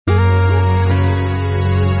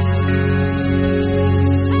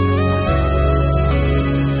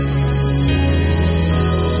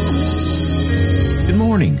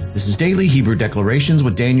Daily Hebrew Declarations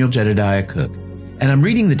with Daniel Jedediah Cook, and I'm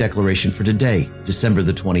reading the declaration for today, December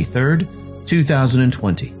the 23rd,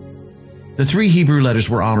 2020. The three Hebrew letters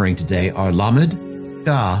we're honoring today are Lamed,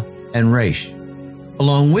 Ga, and Resh.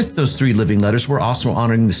 Along with those three living letters, we're also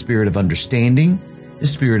honoring the spirit of understanding, the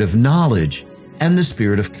spirit of knowledge, and the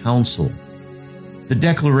spirit of counsel. The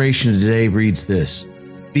declaration today reads this: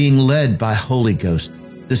 being led by Holy Ghost,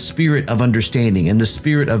 the spirit of understanding and the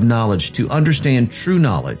spirit of knowledge to understand true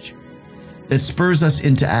knowledge that spurs us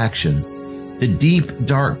into action, the deep,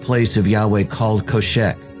 dark place of Yahweh called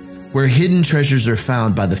Koshek, where hidden treasures are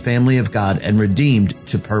found by the family of God and redeemed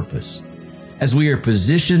to purpose. As we are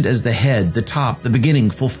positioned as the head, the top, the beginning,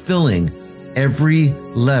 fulfilling every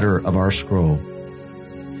letter of our scroll.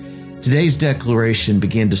 Today's declaration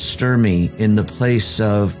began to stir me in the place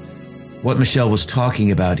of what Michelle was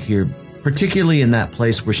talking about here, particularly in that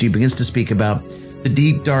place where she begins to speak about the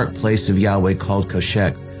deep, dark place of Yahweh called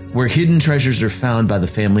Koshek, where hidden treasures are found by the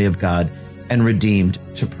family of God and redeemed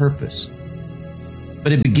to purpose.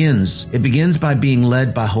 But it begins by being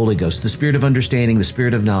led by Holy Ghost, the spirit of understanding, the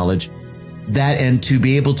spirit of knowledge, and to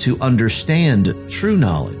be able to understand true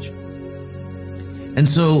knowledge. And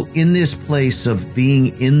so in this place of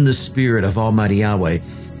being in the spirit of Almighty Yahweh,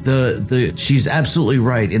 she's absolutely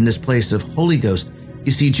right in this place of Holy Ghost.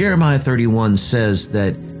 You see, Jeremiah 31 says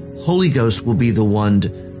that Holy Ghost will be the one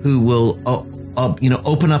who will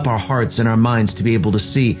open up our hearts and our minds to be able to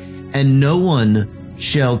see. And no one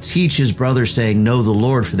shall teach his brother, saying, know the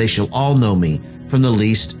Lord, for they shall all know me, from the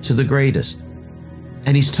least to the greatest.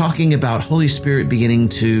 And he's talking about Holy Spirit beginning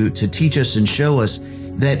to teach us and show us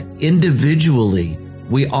that individually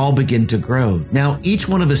we all begin to grow. Now, each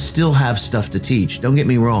one of us still have stuff to teach. Don't get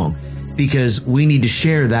me wrong, because we need to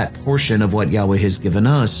share that portion of what Yahweh has given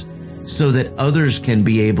us so that others can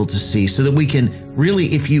be able to see, so that we can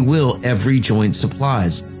really, if you will, every joint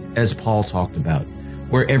supplies, as Paul talked about,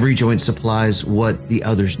 where every joint supplies what the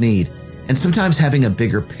others need. And sometimes having a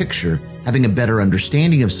bigger picture, having a better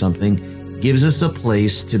understanding of something gives us a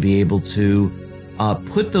place to be able to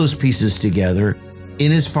put those pieces together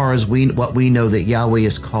in as far as what we know that Yahweh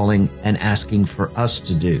is calling and asking for us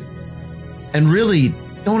to do. And really,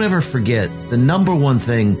 don't ever forget, the number one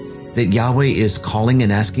thing that Yahweh is calling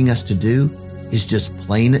and asking us to do is just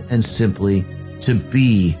plain and simply to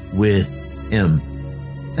be with Him.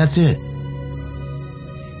 That's it.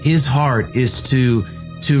 His heart is to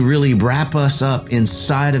really wrap us up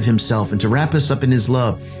inside of Himself and to wrap us up in His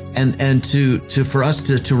love and for us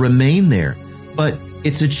to remain there. But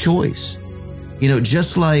it's a choice.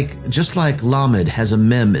 Just like Lamed has a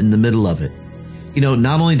mem in the middle of it.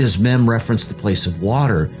 Not only does mem reference the place of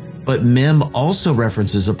water, but mem also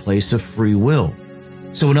references a place of free will.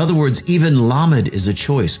 So in other words, even Lamed is a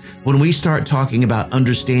choice. When we start talking about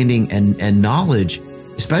understanding and knowledge,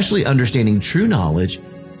 especially understanding true knowledge,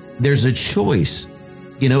 there's a choice.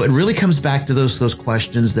 It really comes back to those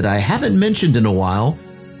questions that I haven't mentioned in a while,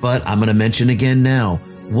 but I'm going to mention again now.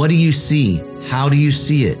 What do you see? How do you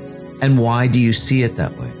see it? And why do you see it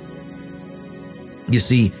that way? You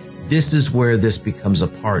see, this is where this becomes a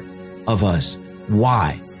part of us.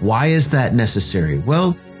 Why? Why is that necessary?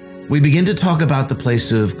 Well, we begin to talk about the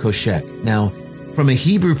place of Koshek. Now, from a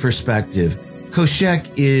Hebrew perspective, Koshek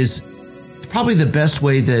is probably the best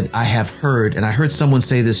way that I have heard, and I heard someone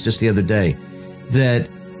say this just the other day, that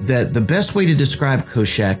the best way to describe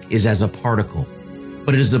Koshek is as a particle.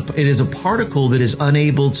 But it is a particle that is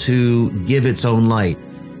unable to give its own light,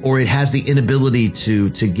 or it has the inability to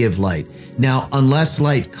give light. Now, unless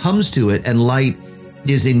light comes to it and light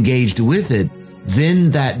is engaged with it, then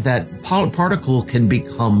that particle can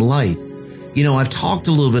become light. I've talked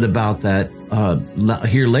a little bit about that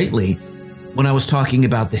here lately when I was talking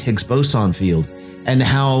about the Higgs boson field and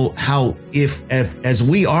how if as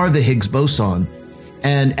we are the Higgs boson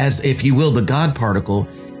and as, if you will, the God particle,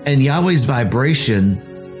 and Yahweh's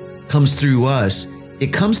vibration comes through us,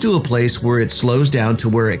 it comes to a place where it slows down to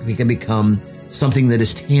where it can become something that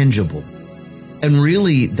is tangible. And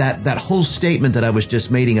really, that whole statement that I was just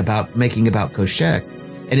making about Koshek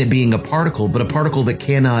and it being a particle, but a particle that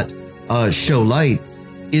cannot show light,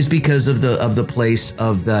 is because of the place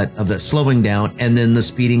of that slowing down and then the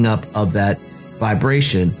speeding up of that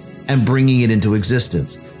vibration and bringing it into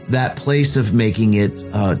existence. That place of making it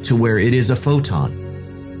to where it is a photon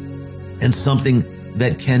and something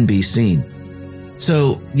that can be seen.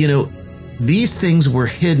 So, these things were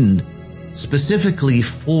hidden specifically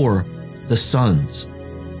for the sons.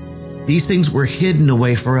 These things were hidden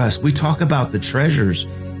away for us. We talk about the treasures,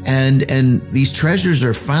 and these treasures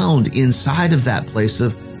are found inside of that place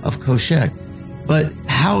of Koshek. But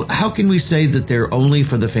how can we say that they're only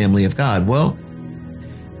for the family of God? Well,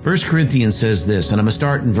 1 Corinthians says this, and I'm going to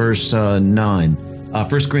start in verse 9,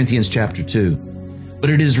 1 Corinthians chapter 2. But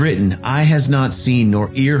it is written, eye has not seen, nor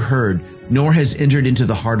ear heard, nor has entered into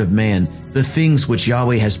the heart of man the things which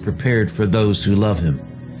Yahweh has prepared for those who love him.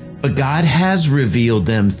 But God has revealed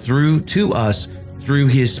them to us through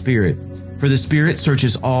his Spirit. For the Spirit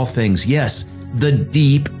searches all things, yes, the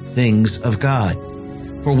deep things of God.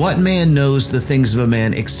 For what man knows the things of a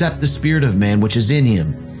man except the Spirit of man which is in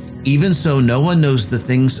him? Even so, no one knows the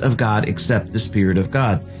things of God except the Spirit of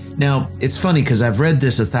God. Now, it's funny because I've read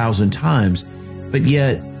this 1,000 times, but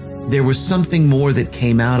yet there was something more that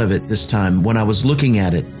came out of it this time when I was looking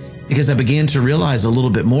at it, because I began to realize a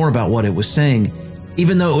little bit more about what it was saying,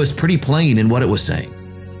 even though it was pretty plain in what it was saying.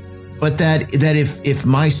 But that if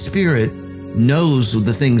my spirit knows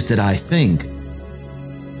the things that I think,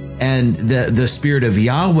 and the Spirit of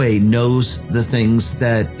Yahweh knows the things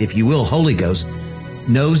that, if you will, Holy Ghost,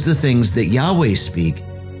 knows the things that Yahweh speak,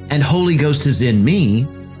 and Holy Ghost is in me,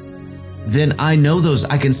 then I know those,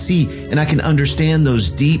 I can see and I can understand those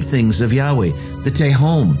deep things of Yahweh, the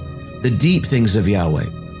Tehom, the deep things of Yahweh.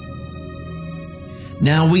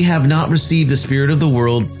 Now we have not received the spirit of the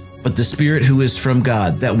world, but the Spirit who is from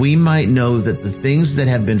God, that we might know that the things that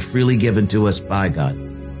have been freely given to us by God.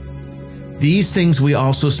 These things we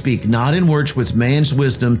also speak, not in words which man's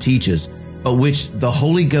wisdom teaches, but which the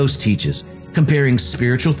Holy Ghost teaches, comparing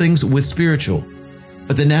spiritual things with spiritual.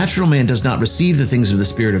 But the natural man does not receive the things of the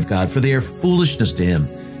Spirit of God, for they are foolishness to him,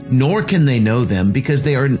 nor can they know them, because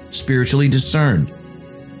they are spiritually discerned.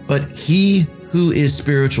 But he who is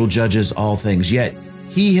spiritual judges all things, yet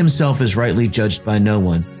he himself is rightly judged by no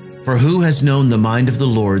one. For who has known the mind of the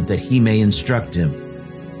Lord that he may instruct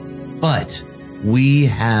him? But we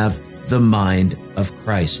have the mind of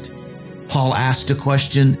Christ. Paul asked a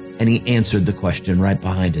question, and he answered the question right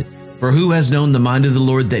behind it. For who has known the mind of the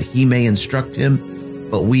Lord that he may instruct him?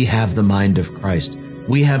 But we have the mind of Christ.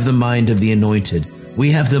 We have the mind of the anointed.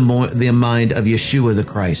 We have the mind of Yeshua the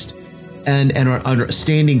Christ, and are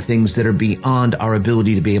understanding things that are beyond our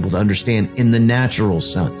ability to be able to understand in the natural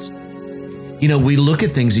sense. You know, we look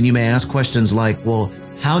at things and you may ask questions like, well,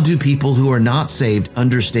 how do people who are not saved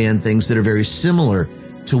understand things that are very similar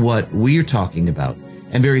to what we're talking about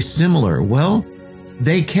and very similar? Well,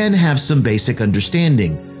 they can have some basic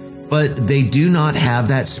understanding, but they do not have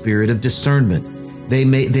that spirit of discernment.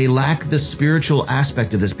 They lack the spiritual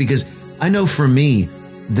aspect of this, because I know for me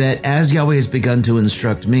that as Yahweh has begun to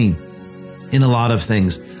instruct me in a lot of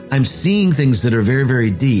things, I'm seeing things that are very,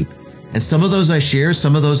 very deep. And some of those I share,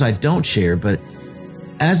 some of those I don't share. But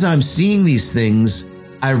as I'm seeing these things,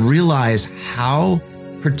 I realize how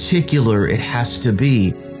particular it has to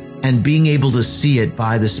be, and being able to see it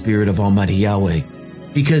by the Spirit of Almighty Yahweh.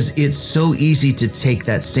 Because it's so easy to take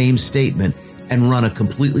that same statement and run a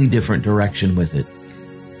completely different direction with it.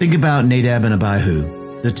 Think about Nadab and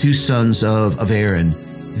Abihu, the two sons of Aaron,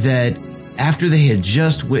 that after they had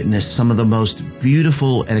just witnessed some of the most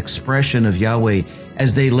beautiful expression of Yahweh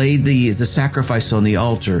as they laid the sacrifice on the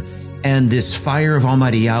altar, and this fire of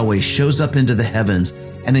Almighty Yahweh shows up into the heavens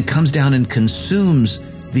and then comes down and consumes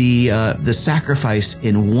the sacrifice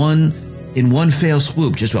in one fell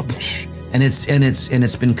swoop, just went, and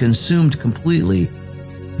it's been consumed completely.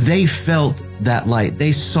 They felt that light.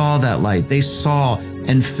 They saw that light. They saw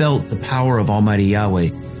and felt the power of Almighty Yahweh.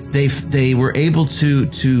 They were able to,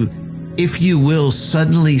 if you will,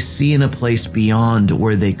 suddenly see in a place beyond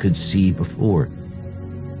where they could see before.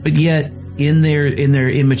 But yet, in their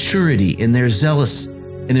immaturity, in their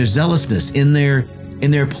zealousness, in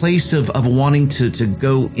their place of wanting to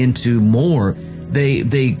go into more,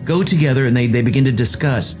 they go together and they begin to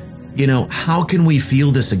discuss, how can we feel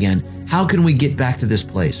this again? How can we get back to this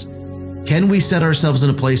place? Can we set ourselves in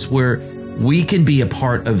a place where we can be a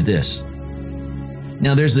part of this?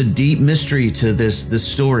 Now, there's a deep mystery to this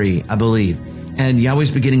story, I believe, and Yahweh's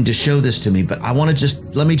beginning to show this to me, but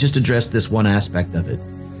let me just address this one aspect of it.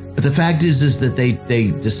 But the fact is that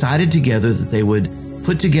they decided together that they would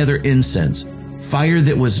put together incense, fire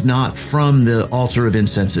that was not from the altar of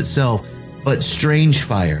incense itself, but strange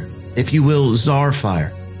fire, if you will, Zar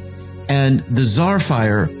fire. And the Zar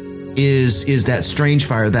fire is that strange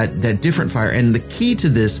fire, that different fire. And the key to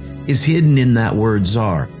this is hidden in that word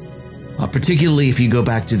Zar. Particularly if you go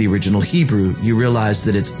back to the original Hebrew, you realize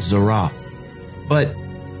that it's Zarah. But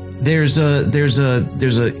there's a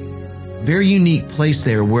very unique place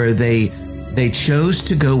there where they chose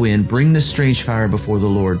to go in, bring this strange fire before the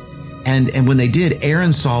Lord. And when they did,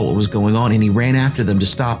 Aaron saw what was going on and he ran after them to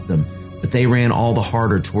stop them. But they ran all the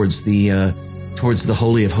harder towards the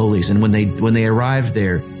Holy of Holies. And when they arrived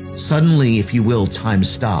there, suddenly, if you will, time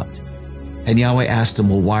stopped. And Yahweh asked them,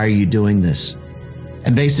 well, why are you doing this?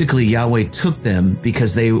 And basically Yahweh took them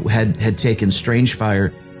because they had taken strange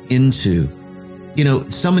fire into.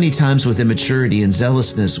 So many times with immaturity and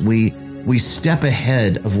zealousness, we step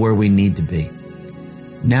ahead of where we need to be.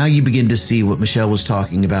 Now you begin to see what Michelle was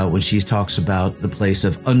talking about when she talks about the place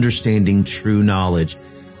of understanding true knowledge,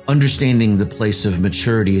 understanding the place of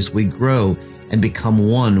maturity as we grow and become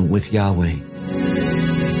one with Yahweh.